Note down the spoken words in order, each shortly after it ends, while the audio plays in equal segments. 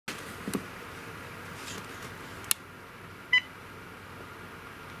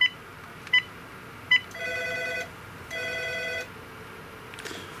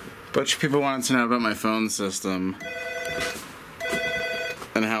bunch of people wanted to know about my phone system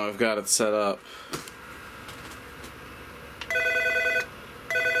and how I've got it set up.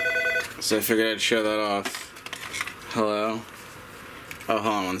 So I figured I'd show that off. Hello? Oh, hold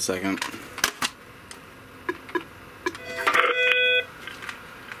on one second.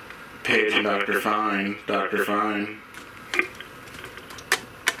 Page Dr. Fine. Dr. Fine.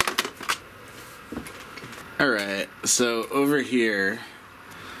 Alright, so over here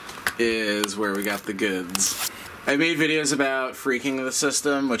is where we got the goods. I made videos about phreaking the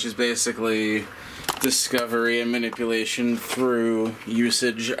system, which is basically discovery and manipulation through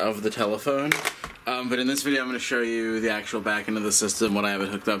usage of the telephone. But in this video I'm going to show you the actual back end of the system, what I have it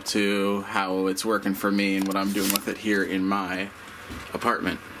hooked up to, how it's working for me, and what I'm doing with it here in my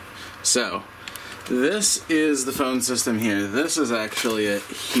apartment. So, this is the phone system here. This is actually it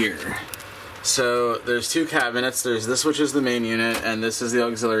here. So there's two cabinets. There's this, which is the main unit, and this is the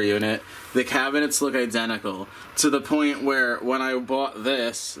auxiliary unit. The cabinets look identical to the point where when I bought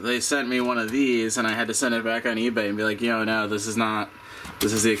this, they sent me one of these and I had to send it back on eBay and be like, yo, no, this is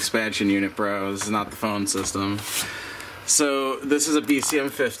the expansion unit, bro. This is not the phone system. So this is a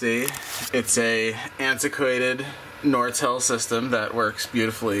BCM50. It's a antiquated Nortel system that works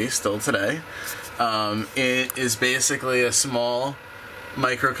beautifully still today. It is basically a small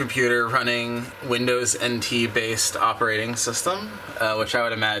microcomputer running Windows NT based operating system, which I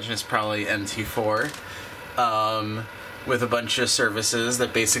would imagine is probably NT4, with a bunch of services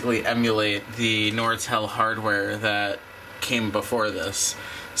that basically emulate the Nortel hardware that came before this.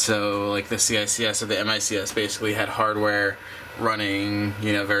 So like the CICS or the MICS basically had hardware running,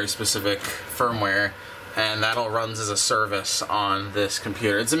 you know, very specific firmware, and that all runs as a service on this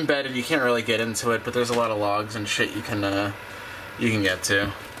computer. It's embedded, you can't really get into it, but there's a lot of logs and shit you can get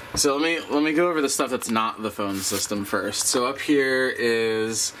to. So let me go over the stuff that's not the phone system first. So up here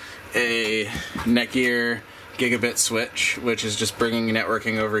is a Netgear gigabit switch, which is just bringing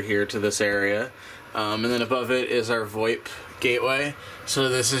networking over here to this area. And then above it is our VoIP gateway. So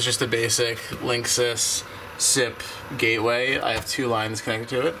this is just a basic Linksys SIP gateway. I have two lines connected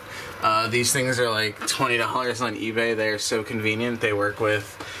to it. These things are like $20 on eBay. They are so convenient. They work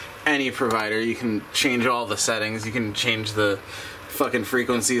with any provider. You can change all the settings. You can change the fucking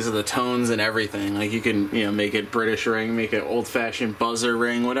frequencies of the tones and everything. Like you can, you know, make it British ring, make it old-fashioned buzzer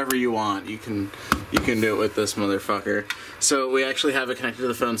ring, whatever you want. You can do it with this motherfucker. So we actually have it connected to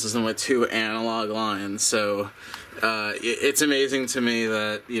the phone system with two analog lines. So it's amazing to me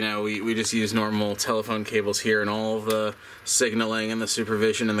that, you know, we just use normal telephone cables here, and all of the signaling and the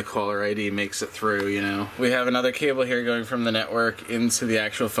supervision and the caller ID makes it through, you know. We have another cable here going from the network into the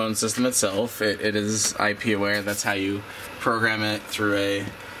actual phone system itself. It is IP aware. That's how you program it through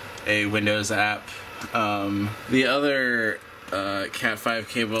a Windows app. The other Cat5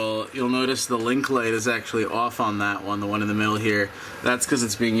 cable, you'll notice the link light is actually off on that one, the one in the middle here. That's because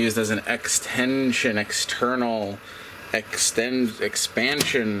it's being used as an expansion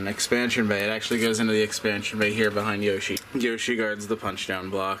bay. It actually goes into the expansion bay here behind Yoshi. Yoshi guards the punch down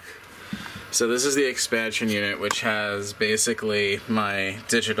block. So this is the expansion unit, which has basically my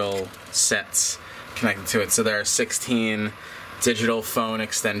digital sets connected to it. So there are 16 digital phone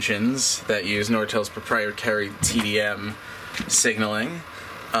extensions that use Nortel's proprietary TDM signaling,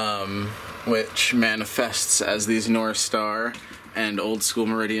 which manifests as these North Star and old school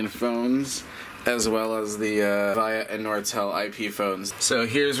Meridian phones, as well as the Via and Nortel IP phones. So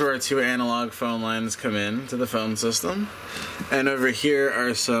here's where our two analog phone lines come in to the phone system, and over here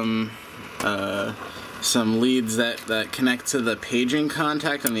are some leads that connect to the paging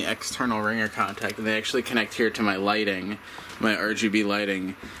contact and the external ringer contact, and they actually connect here to my lighting, my RGB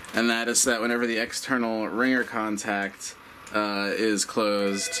lighting, and that is that whenever the external ringer contact is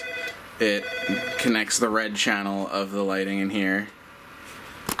closed, it connects the red channel of the lighting in here.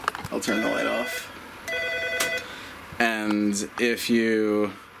 I'll turn the light off. And if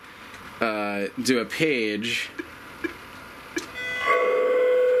you do a page,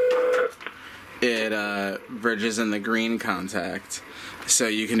 it bridges in the green contact. So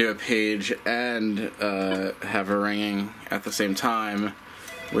you can do a page and have a ringing at the same time,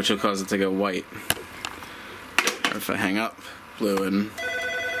 which will cause it to go white. Or if I hang up, blue and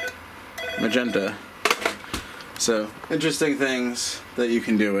magenta. So, interesting things that you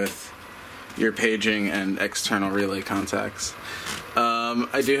can do with your paging and external relay contacts.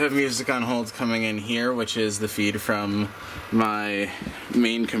 I do have music on hold coming in here, which is the feed from my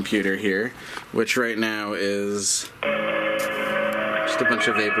main computer here, which right now is just a bunch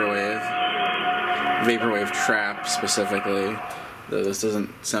of vaporwave trap specifically, though this doesn't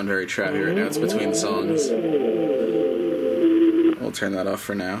sound very trappy right now. It's between songs. We'll turn that off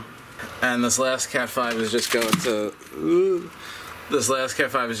for now. And this last Cat 5 is just going to... This last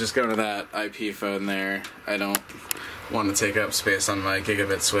Cat 5 is just going to that IP phone there. I don't want to take up space on my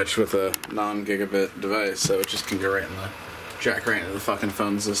gigabit switch with a non-gigabit device, so it just can go right in the jack right into the fucking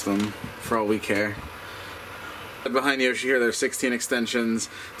phone system for all we care. Behind Yoshi here, there's 16 extensions.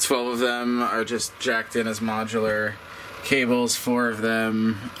 12 of them are just jacked in as modular cables. 4 of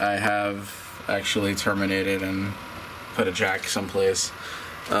them I have actually terminated and put a jack someplace,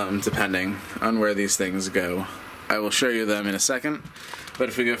 depending on where these things go. I will show you them in a second, but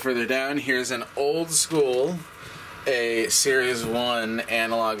if we go further down, here's an old school, a Series 1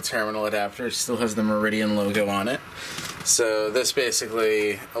 analog terminal adapter. It still has the Meridian logo on it. So this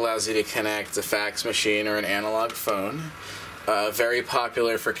basically allows you to connect a fax machine or an analog phone. Very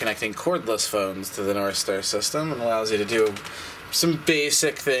popular for connecting cordless phones to the North Star system, and allows you to do some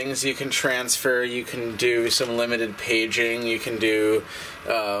basic things. You can transfer, you can do some limited paging, you can do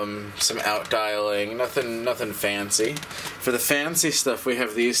some out-dialing, nothing fancy. For the fancy stuff, we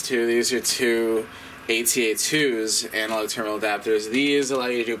have these two. These are two ATA2s, analog terminal adapters. These allow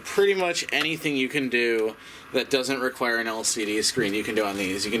you to do pretty much anything you can do that doesn't require an LCD screen. You can do on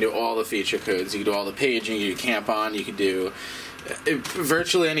these. You can do all the feature codes. You can do all the paging. You can do camp on. You can do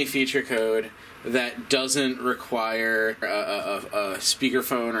virtually any feature code that doesn't require a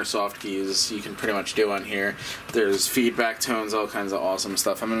speakerphone or soft keys. You can pretty much do on here. There's feedback tones, all kinds of awesome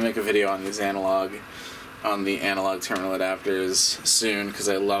stuff. I'm going to make a video on these analog terminal adapters soon because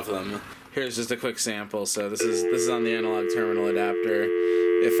I love them. Here's just a quick sample. So this is on the analog terminal adapter.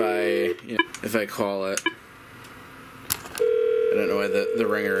 If I call it, I don't know why the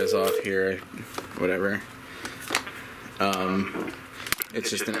ringer is off here. Whatever. It's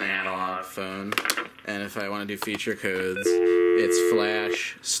just an analog phone, and if I want to do feature codes, it's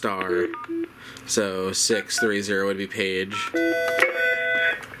flash star. So 630 would be page.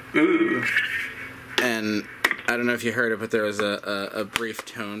 Ooh. And I don't know if you heard it, but there was a brief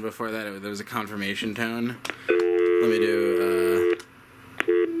tone before that. There was a confirmation tone. Let me do.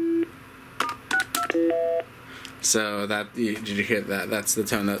 So that did you hear that? That's the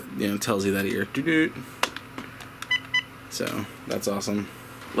tone that tells you that you're. So that's awesome.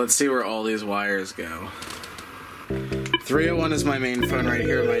 Let's see where all these wires go. 301 is my main phone right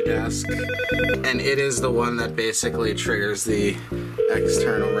here at my desk, and it is the one that basically triggers the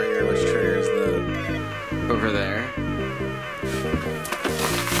external ringer, which triggers the over there.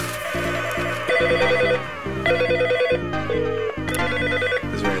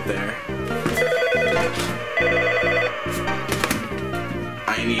 Is right there.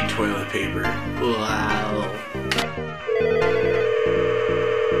 I need toilet paper. Wow.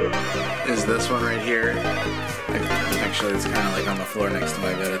 Is this one right here? Actually, it's kind of like on the floor next to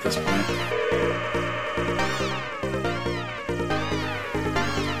my bed at this point.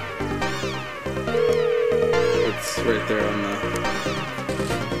 It's right there on the...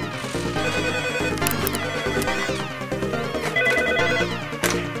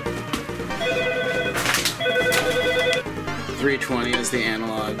 320 is the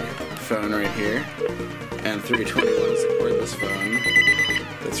analog phone right here, and 321 is the cordless phone.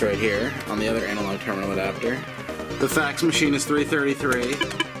 That's right here on the other analog terminal adapter. The fax machine is 333,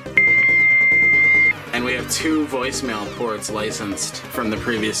 and we have 2 voicemail ports licensed from the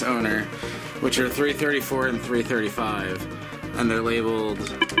previous owner, which are 334 and 335, and they're labeled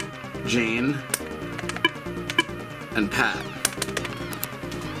Jane and Pat,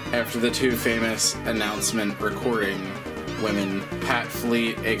 after the 2 famous announcement recording women, Pat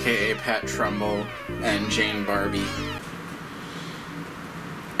Fleet, aka Pat Trumbull, and Jane Barbie.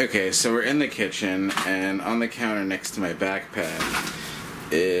 Okay, so we're in the kitchen, and on the counter next to my backpack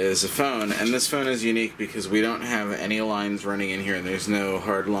is a phone, and this phone is unique because we don't have any lines running in here, and there's no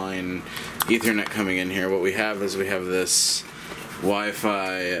hardline Ethernet coming in here. What we have is we have this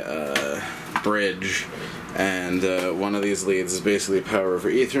Wi-Fi bridge, and one of these leads is basically power over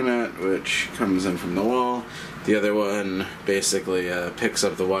Ethernet, which comes in from the wall. The other one basically picks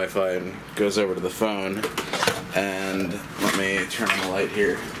up the Wi-Fi and goes over to the phone. And let me turn on the light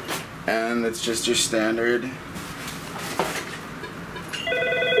here. And it's just your standard,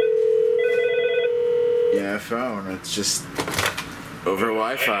 phone. It's just over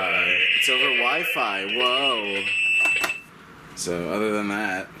Wi-Fi. It's over Wi-Fi. Whoa. So other than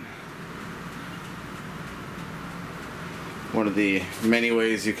that, one of the many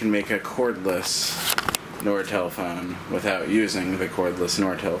ways you can make a cordless Nortel phone without using the cordless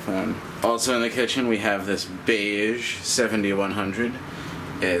Nortel phone. Also in the kitchen we have this beige 7100.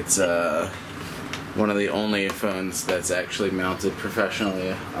 It's one of the only phones that's actually mounted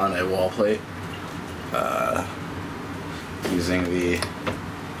professionally on a wall plate using the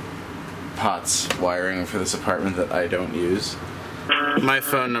POTS wiring for this apartment that I don't use. My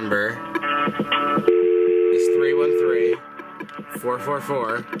phone number is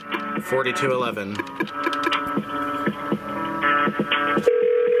 313-444-4211.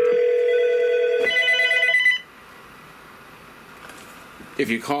 If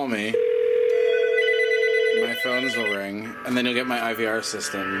you call me, my phones will ring, and then you'll get my IVR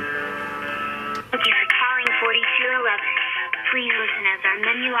system. Thank you for calling 4211. Please listen as our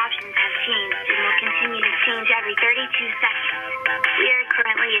menu options have changed and will continue to change every 32 seconds. We are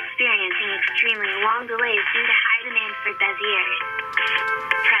currently experiencing extremely long delays due to high demand for Beziers.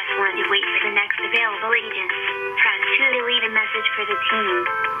 Press 1 to wait for the next available agent. Press 2 to leave a message for the team.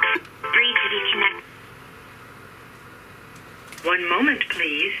 3 to be connected. 1 moment,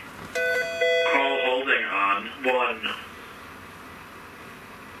 please. Call holding on 101.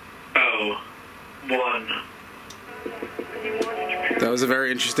 That was a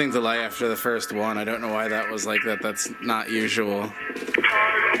very interesting delay after the first one. I don't know why that was like that. That's not usual. And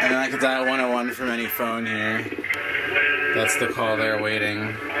then I could dial 101 from any phone here. That's the call there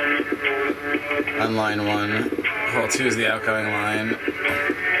waiting. On line 1. Call 2 is the outgoing line.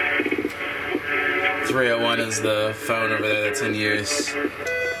 301 is the phone over there that's in use.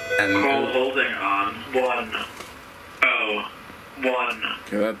 And call holding on 101.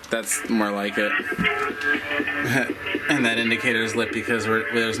 Okay, that's more like it. And that indicator is lit because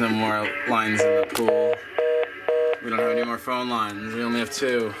there's no more lines in the pool. We don't have any more phone lines. We only have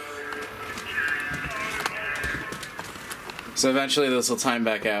 2. So eventually this will time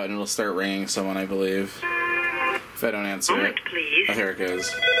back out and it'll start ringing someone, I believe. If I don't answer it. Please. Oh, here it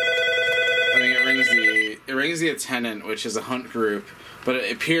goes. I think it rings the attendant, which is a hunt group, but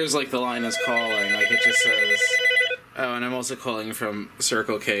it appears like the line is calling. Like it just says, oh, and I'm also calling from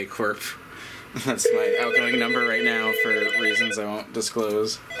Circle K Corp. That's my outgoing number right now for reasons I won't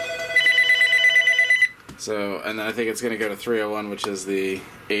disclose. So, and then I think it's going to go to 301, which is the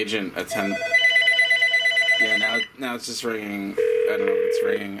agent attendant. Yeah, now it's just ringing. I don't know if it's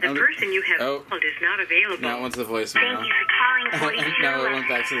ringing. The person you have called is not available. Now it went to the voicemail. Thank you for calling 4211. Now it went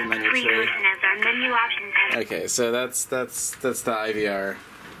back to the menu Please tree. listen as our menu options have. Okay, so that's the IVR.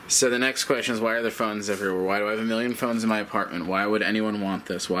 So the next question is, why are there phones everywhere? Why do I have a million phones in my apartment? Why would anyone want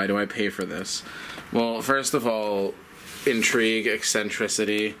this? Why do I pay for this? Well, first of all, intrigue,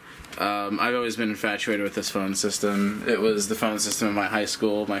 eccentricity. I've always been infatuated with this phone system. It was the phone system in my high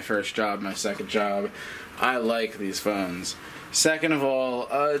school, my first job, my second job. I like these phones. Second of all,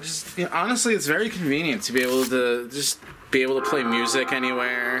 honestly, it's very convenient to be able to play music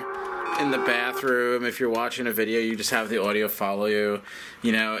anywhere. In the bathroom, if you're watching a video, you just have the audio follow you.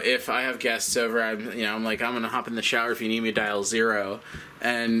 You know, if I have guests over, I'm gonna hop in the shower. If you need me, dial 0.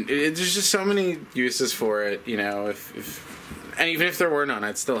 And there's just so many uses for it. You know, and even if there were none,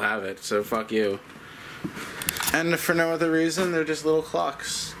 I'd still have it. So fuck you. And for no other reason, they're just little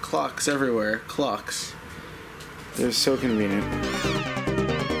clocks everywhere. Clocks. They're so convenient.